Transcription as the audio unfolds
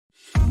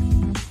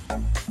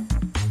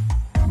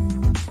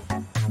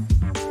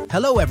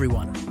Hello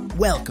everyone,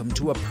 welcome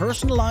to a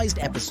personalized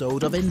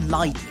episode of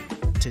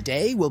Enlighten.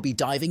 Today we'll be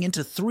diving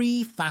into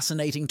three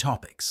fascinating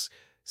topics: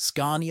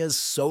 Scania's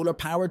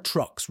solar-powered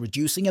trucks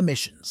reducing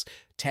emissions,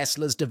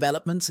 Tesla's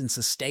developments in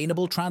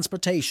sustainable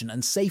transportation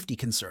and safety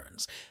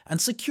concerns,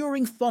 and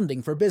securing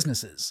funding for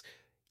businesses.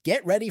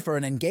 Get ready for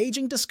an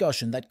engaging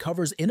discussion that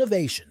covers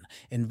innovation,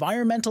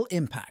 environmental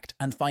impact,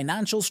 and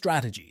financial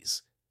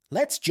strategies.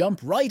 Let's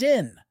jump right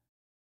in!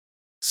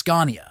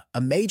 Scania,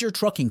 a major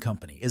trucking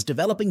company, is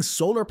developing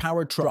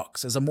solar-powered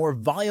trucks as a more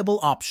viable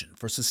option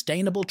for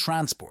sustainable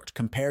transport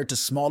compared to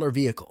smaller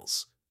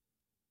vehicles.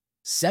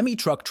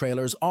 Semi-truck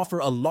trailers offer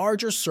a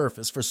larger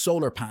surface for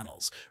solar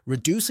panels,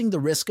 reducing the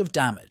risk of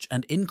damage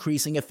and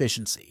increasing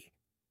efficiency.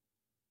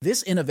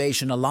 This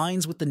innovation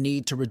aligns with the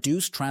need to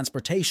reduce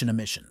transportation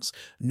emissions,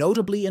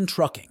 notably in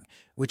trucking,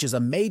 which is a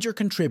major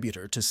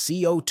contributor to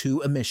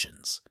CO2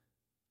 emissions.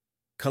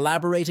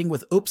 Collaborating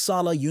with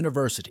Uppsala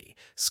University,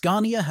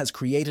 Scania has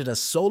created a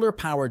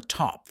solar-powered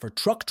top for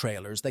truck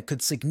trailers that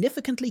could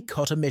significantly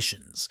cut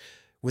emissions,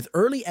 with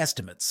early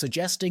estimates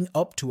suggesting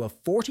up to a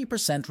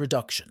 40%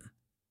 reduction.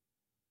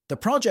 The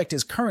project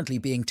is currently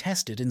being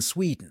tested in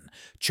Sweden,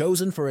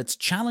 chosen for its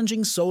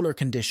challenging solar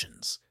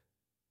conditions.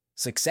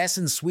 Success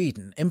in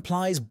Sweden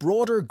implies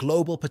broader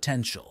global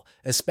potential,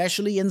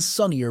 especially in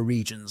sunnier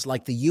regions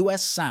like the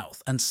US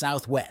South and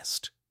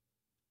Southwest.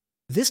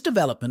 This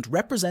development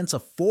represents a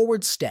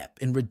forward step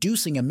in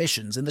reducing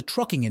emissions in the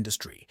trucking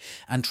industry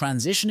and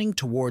transitioning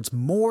towards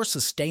more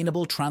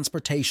sustainable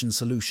transportation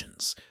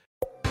solutions.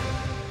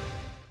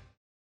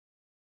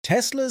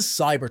 Tesla's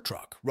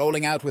Cybertruck,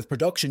 rolling out with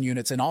production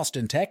units in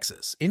Austin,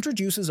 Texas,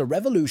 introduces a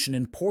revolution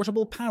in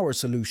portable power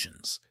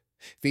solutions.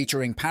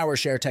 Featuring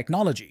Powershare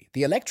technology,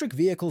 the electric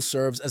vehicle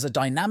serves as a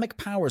dynamic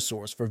power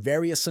source for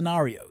various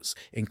scenarios,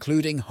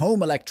 including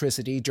home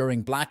electricity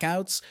during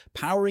blackouts,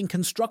 powering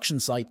construction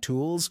site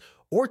tools,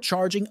 or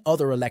charging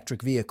other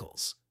electric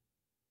vehicles.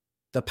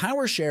 The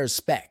Powershare's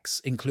specs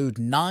include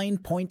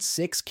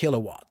 9.6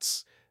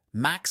 kilowatts,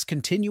 max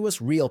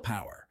continuous real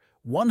power,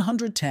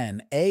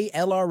 110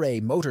 ALRA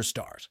motor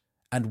start,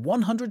 and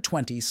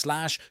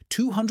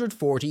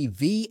 120/240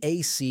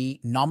 VAC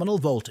nominal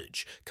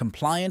voltage,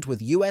 compliant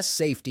with US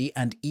safety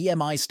and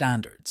EMI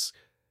standards.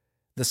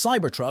 The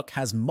Cybertruck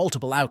has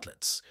multiple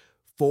outlets: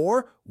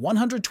 4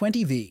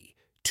 120V,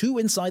 2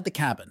 inside the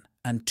cabin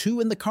and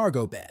 2 in the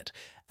cargo bed,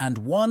 and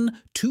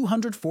 1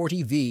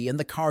 240V in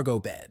the cargo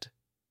bed.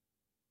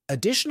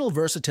 Additional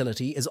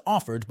versatility is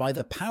offered by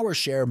the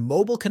Powershare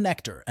mobile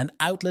connector and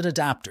outlet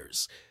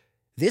adapters.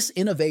 This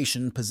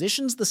innovation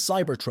positions the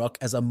Cybertruck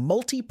as a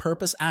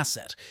multi-purpose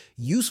asset,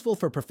 useful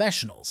for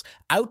professionals,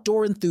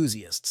 outdoor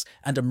enthusiasts,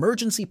 and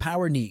emergency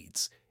power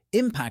needs,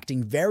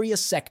 impacting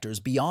various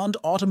sectors beyond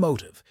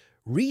automotive,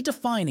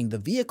 redefining the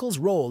vehicle's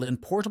role in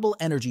portable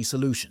energy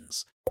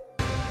solutions.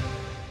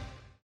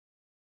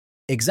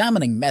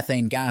 Examining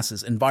methane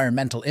gas's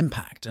environmental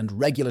impact and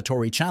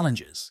regulatory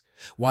challenges.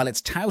 While it's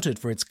touted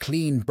for its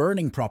clean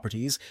burning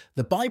properties,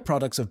 the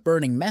byproducts of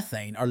burning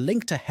methane are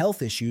linked to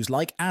health issues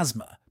like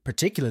asthma,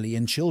 particularly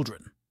in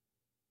children.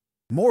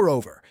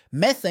 Moreover,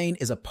 methane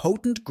is a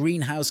potent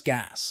greenhouse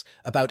gas,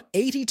 about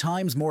 80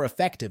 times more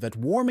effective at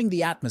warming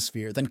the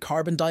atmosphere than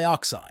carbon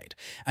dioxide,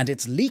 and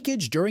its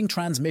leakage during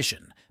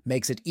transmission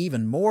makes it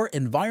even more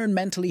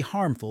environmentally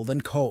harmful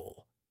than coal.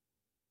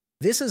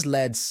 This has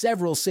led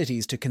several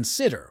cities to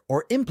consider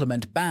or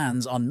implement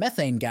bans on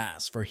methane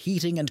gas for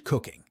heating and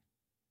cooking.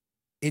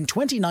 In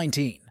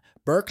 2019,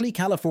 Berkeley,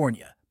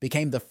 California,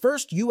 became the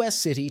first US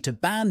city to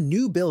ban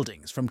new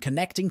buildings from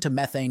connecting to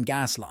methane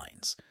gas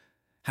lines.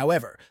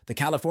 However, the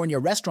California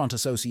Restaurant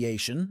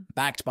Association,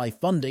 backed by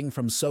funding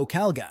from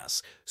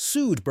SoCalGas,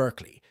 sued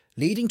Berkeley,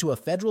 leading to a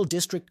federal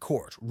district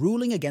court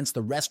ruling against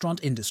the restaurant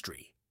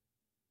industry.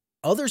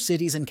 Other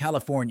cities in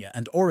California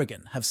and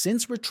Oregon have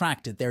since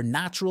retracted their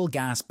natural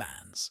gas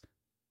bans.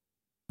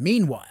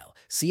 Meanwhile,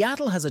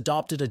 Seattle has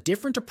adopted a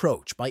different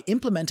approach by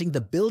implementing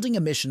the Building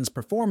Emissions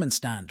Performance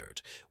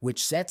Standard,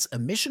 which sets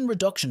emission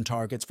reduction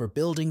targets for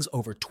buildings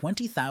over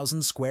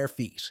 20,000 square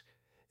feet.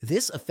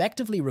 This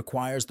effectively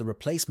requires the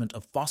replacement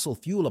of fossil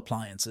fuel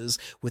appliances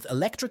with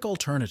electric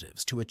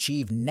alternatives to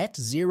achieve net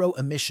zero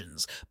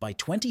emissions by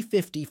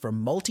 2050 for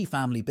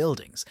multifamily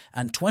buildings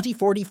and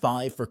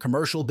 2045 for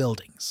commercial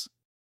buildings.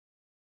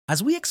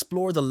 As we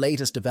explore the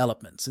latest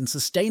developments in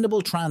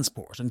sustainable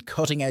transport and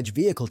cutting-edge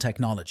vehicle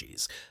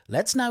technologies,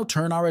 let's now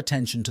turn our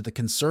attention to the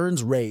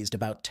concerns raised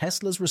about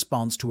Tesla's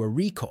response to a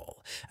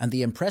recall and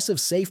the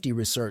impressive safety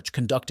research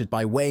conducted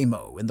by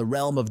Waymo in the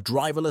realm of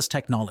driverless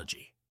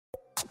technology.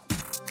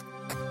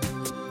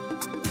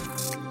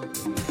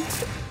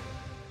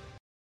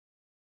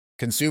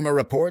 Consumer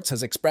Reports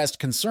has expressed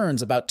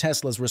concerns about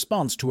Tesla's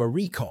response to a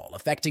recall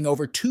affecting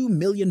over 2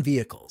 million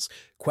vehicles,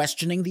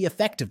 questioning the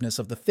effectiveness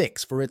of the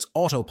fix for its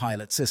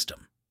autopilot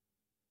system.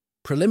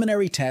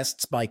 Preliminary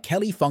tests by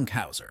Kelly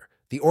Funkhauser,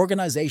 the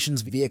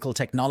organization's Vehicle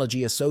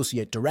Technology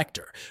Associate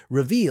Director,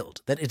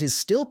 revealed that it is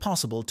still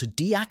possible to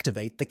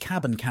deactivate the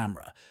cabin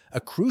camera, a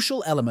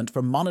crucial element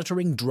for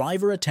monitoring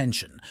driver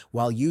attention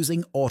while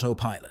using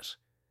autopilot.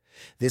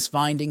 This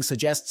finding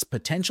suggests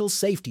potential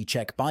safety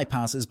check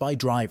bypasses by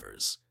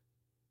drivers.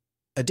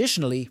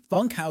 Additionally,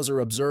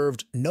 Funkhauser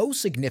observed no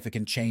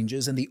significant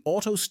changes in the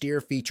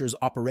auto-steer feature's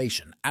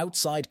operation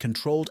outside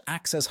controlled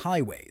access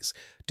highways,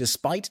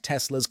 despite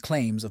Tesla's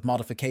claims of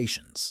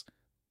modifications.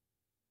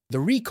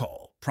 The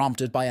recall,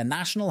 prompted by a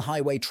National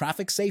Highway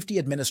Traffic Safety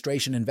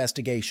Administration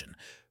investigation,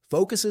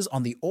 focuses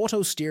on the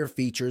auto-steer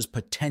feature's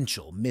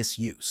potential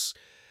misuse.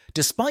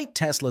 Despite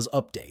Tesla's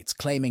updates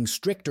claiming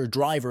stricter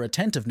driver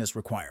attentiveness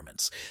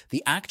requirements,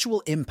 the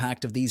actual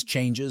impact of these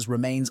changes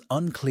remains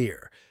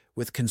unclear,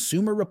 with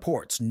consumer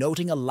reports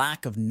noting a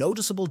lack of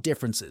noticeable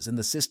differences in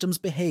the system's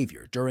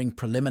behavior during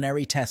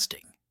preliminary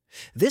testing.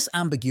 This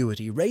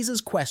ambiguity raises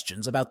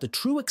questions about the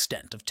true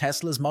extent of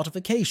Tesla's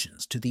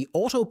modifications to the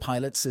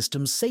autopilot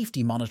system's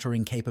safety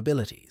monitoring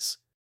capabilities.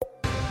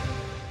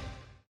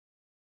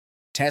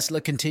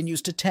 Tesla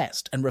continues to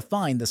test and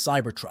refine the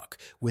Cybertruck,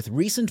 with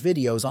recent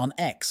videos on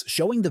X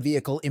showing the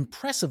vehicle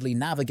impressively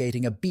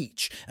navigating a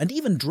beach and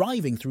even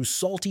driving through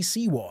salty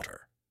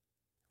seawater.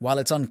 While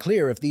it's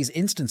unclear if these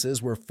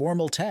instances were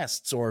formal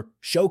tests or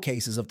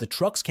showcases of the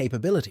truck's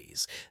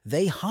capabilities,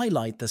 they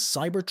highlight the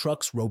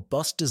Cybertruck's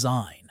robust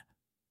design.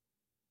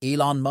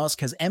 Elon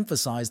Musk has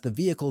emphasized the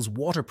vehicle's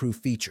waterproof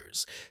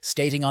features,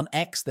 stating on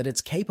X that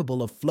it's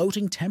capable of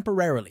floating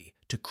temporarily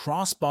to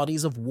cross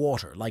bodies of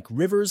water like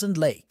rivers and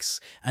lakes,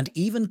 and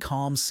even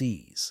calm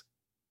seas.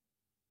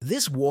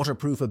 This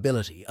waterproof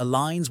ability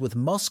aligns with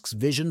Musk's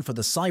vision for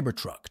the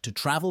Cybertruck to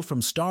travel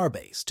from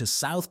Starbase to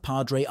South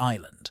Padre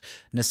Island,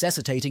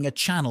 necessitating a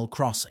channel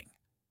crossing.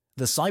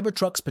 The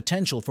Cybertruck's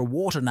potential for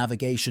water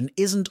navigation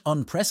isn't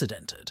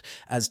unprecedented,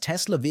 as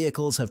Tesla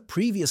vehicles have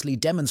previously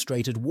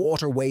demonstrated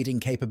water-wading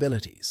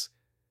capabilities.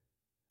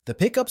 The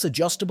pickup's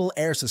adjustable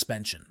air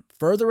suspension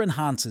further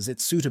enhances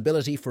its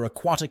suitability for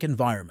aquatic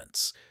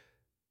environments.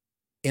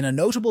 In a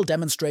notable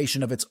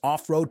demonstration of its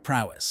off-road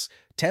prowess,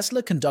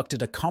 Tesla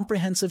conducted a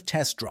comprehensive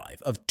test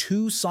drive of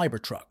 2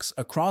 Cybertrucks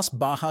across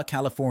Baja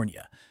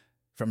California,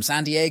 from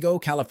San Diego,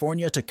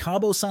 California to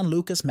Cabo San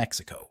Lucas,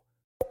 Mexico.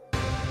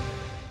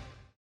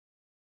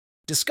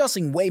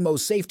 Discussing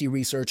Waymo's safety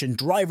research in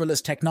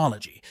driverless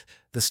technology,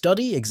 the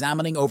study,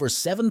 examining over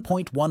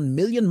 7.1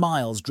 million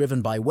miles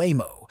driven by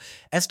Waymo,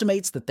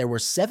 estimates that there were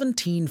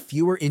 17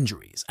 fewer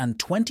injuries and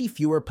 20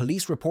 fewer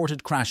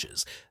police-reported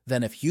crashes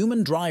than if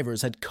human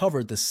drivers had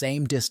covered the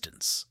same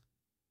distance.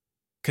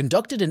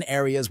 Conducted in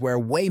areas where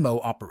Waymo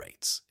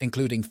operates,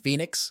 including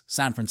Phoenix,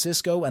 San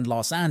Francisco, and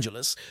Los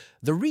Angeles,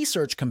 the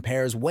research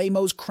compares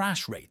Waymo's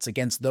crash rates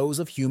against those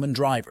of human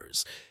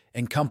drivers,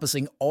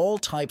 encompassing all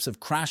types of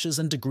crashes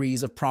and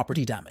degrees of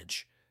property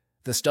damage.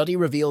 The study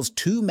reveals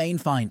 2 main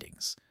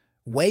findings.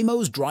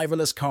 Waymo's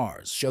driverless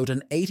cars showed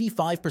an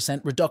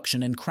 85%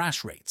 reduction in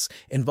crash rates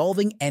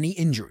involving any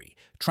injury,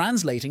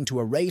 translating to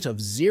a rate of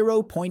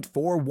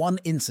 0.41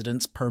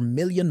 incidents per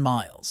million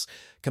miles,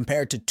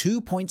 compared to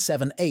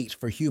 2.78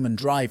 for human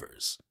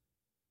drivers.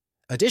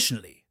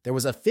 Additionally, there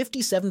was a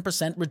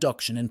 57%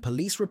 reduction in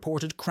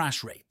police-reported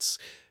crash rates,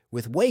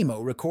 with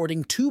Waymo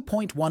recording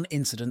 2.1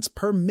 incidents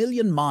per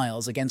million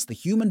miles against the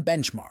human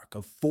benchmark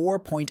of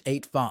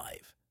 4.85.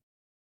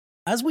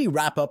 As we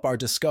wrap up our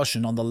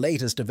discussion on the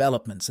latest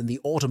developments in the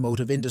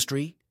automotive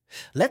industry,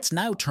 let's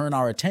now turn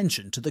our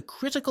attention to the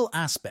critical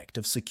aspect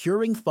of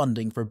securing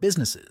funding for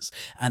businesses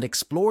and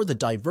explore the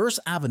diverse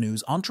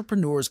avenues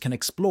entrepreneurs can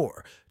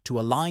explore to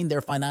align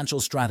their financial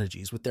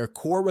strategies with their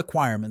core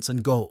requirements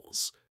and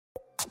goals.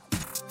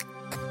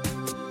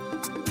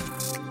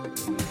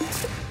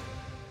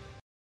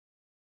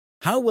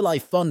 How will I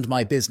fund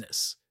my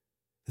business?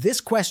 This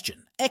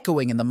question,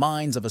 echoing in the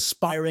minds of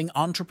aspiring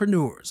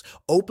entrepreneurs,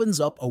 opens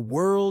up a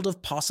world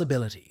of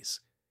possibilities.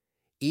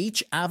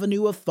 Each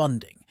avenue of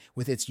funding,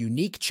 with its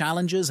unique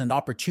challenges and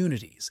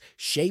opportunities,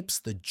 shapes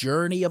the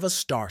journey of a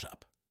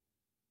startup.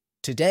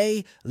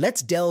 Today,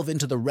 let's delve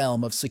into the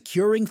realm of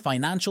securing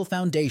financial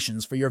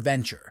foundations for your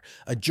venture,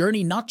 a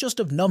journey not just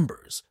of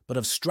numbers, but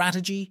of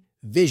strategy,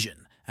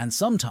 vision, and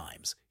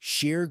sometimes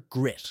sheer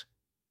grit.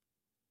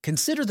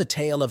 Consider the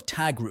tale of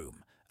Tagroom,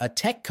 a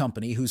tech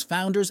company whose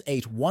founders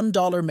ate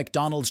 $1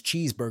 McDonald's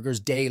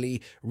cheeseburgers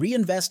daily,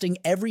 reinvesting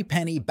every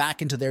penny back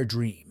into their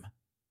dream.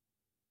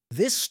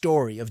 This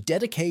story of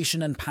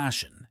dedication and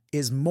passion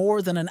is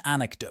more than an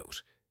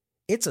anecdote.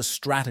 It's a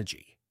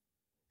strategy.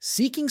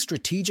 Seeking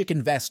strategic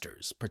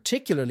investors,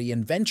 particularly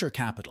in venture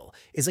capital,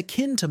 is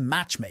akin to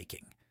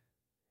matchmaking.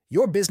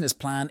 Your business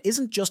plan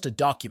isn't just a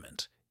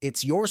document,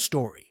 it's your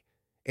story.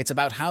 It's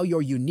about how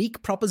your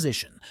unique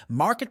proposition,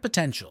 market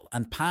potential,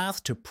 and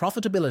path to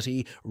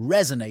profitability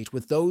resonate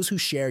with those who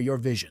share your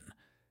vision.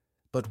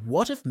 But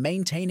what if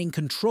maintaining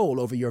control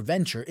over your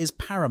venture is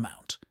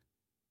paramount?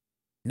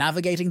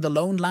 Navigating the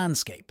loan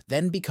landscape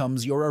then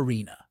becomes your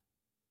arena.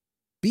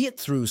 Be it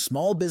through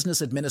small business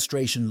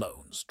administration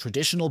loans,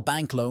 traditional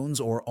bank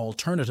loans, or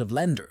alternative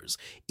lenders,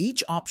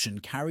 each option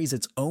carries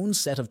its own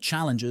set of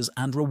challenges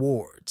and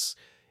rewards.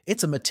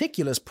 It's a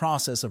meticulous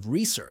process of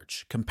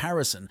research,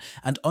 comparison,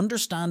 and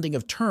understanding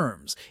of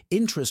terms,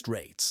 interest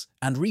rates,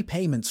 and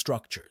repayment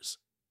structures.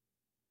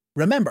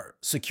 Remember,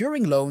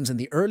 securing loans in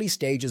the early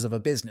stages of a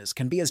business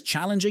can be as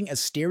challenging as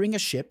steering a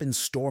ship in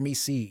stormy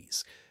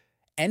seas.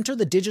 Enter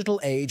the digital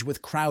age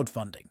with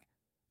crowdfunding.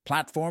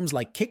 Platforms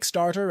like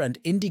Kickstarter and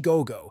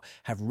Indiegogo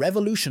have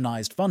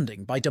revolutionized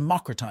funding by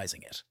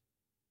democratizing it.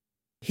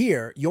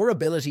 Here, your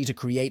ability to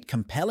create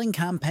compelling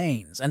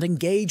campaigns and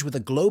engage with a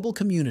global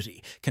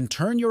community can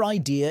turn your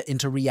idea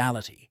into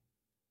reality.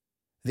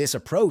 This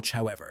approach,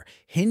 however,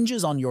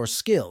 hinges on your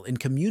skill in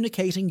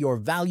communicating your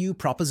value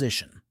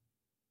proposition.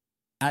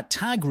 At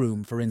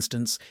Tagroom, for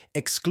instance,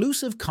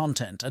 exclusive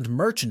content and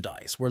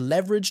merchandise were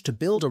leveraged to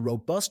build a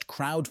robust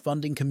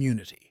crowdfunding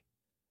community.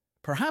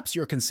 Perhaps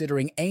you're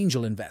considering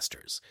angel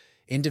investors,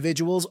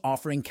 individuals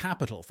offering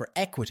capital for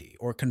equity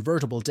or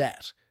convertible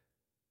debt.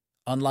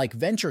 Unlike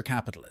venture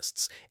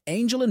capitalists,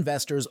 angel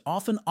investors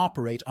often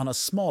operate on a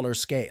smaller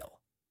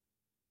scale.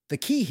 The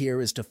key here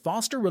is to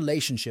foster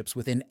relationships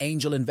within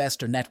angel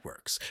investor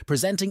networks,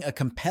 presenting a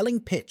compelling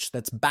pitch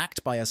that's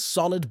backed by a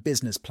solid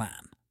business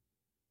plan.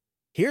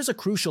 Here's a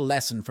crucial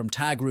lesson from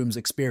Tagroom's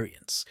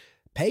experience.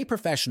 Pay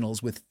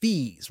professionals with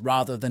fees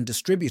rather than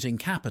distributing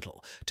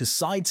capital to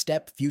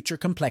sidestep future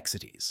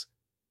complexities.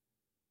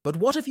 But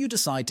what if you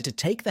decide to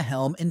take the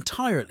helm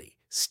entirely,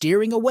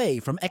 steering away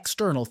from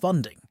external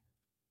funding?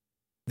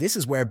 This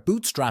is where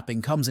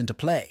bootstrapping comes into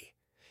play.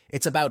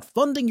 It's about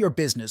funding your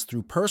business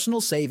through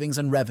personal savings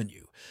and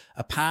revenue,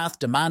 a path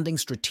demanding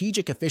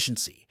strategic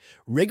efficiency,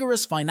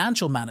 rigorous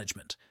financial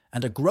management,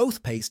 and a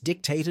growth pace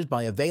dictated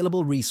by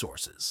available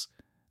resources.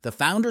 The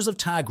founders of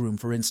Tagroom,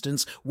 for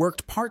instance,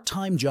 worked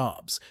part-time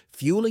jobs,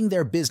 fueling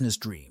their business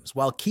dreams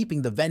while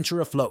keeping the venture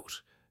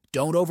afloat.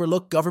 Don't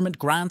overlook government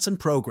grants and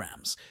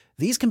programs.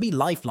 These can be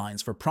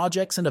lifelines for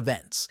projects and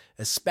events,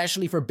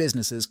 especially for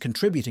businesses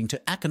contributing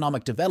to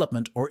economic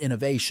development or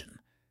innovation.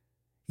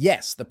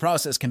 Yes, the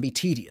process can be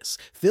tedious,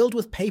 filled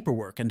with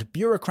paperwork and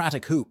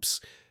bureaucratic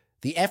hoops.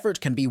 The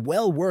effort can be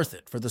well worth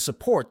it for the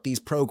support these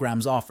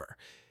programs offer.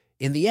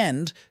 In the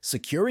end,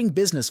 securing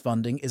business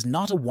funding is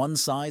not a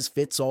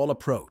one-size-fits-all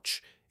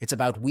approach. It's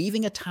about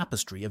weaving a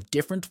tapestry of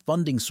different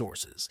funding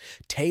sources,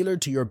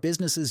 tailored to your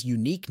business's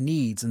unique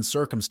needs and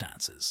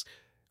circumstances.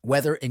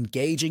 Whether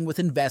engaging with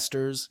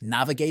investors,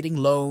 navigating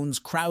loans,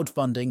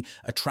 crowdfunding,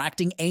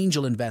 attracting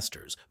angel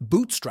investors,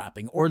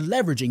 bootstrapping, or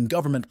leveraging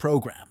government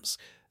programs,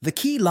 the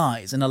key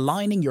lies in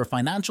aligning your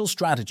financial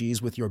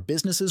strategies with your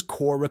business's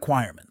core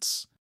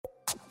requirements.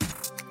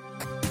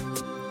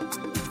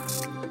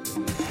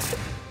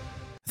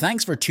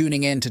 Thanks for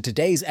tuning in to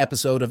today's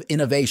episode of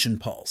Innovation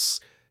Pulse.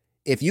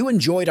 If you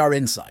enjoyed our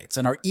insights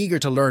and are eager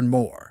to learn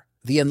more,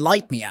 the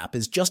Enlighten Me app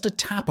is just a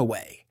tap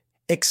away.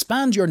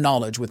 Expand your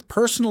knowledge with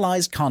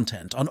personalized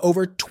content on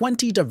over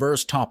 20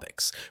 diverse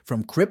topics,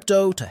 from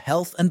crypto to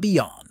health and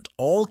beyond,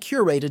 all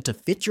curated to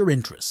fit your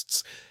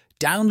interests.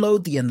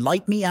 Download the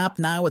Enlighten Me app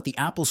now at the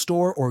Apple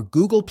Store or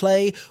Google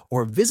Play,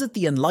 or visit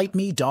the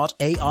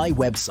enlightenme.ai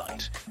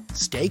website.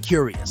 Stay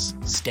curious,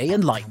 stay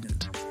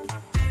enlightened.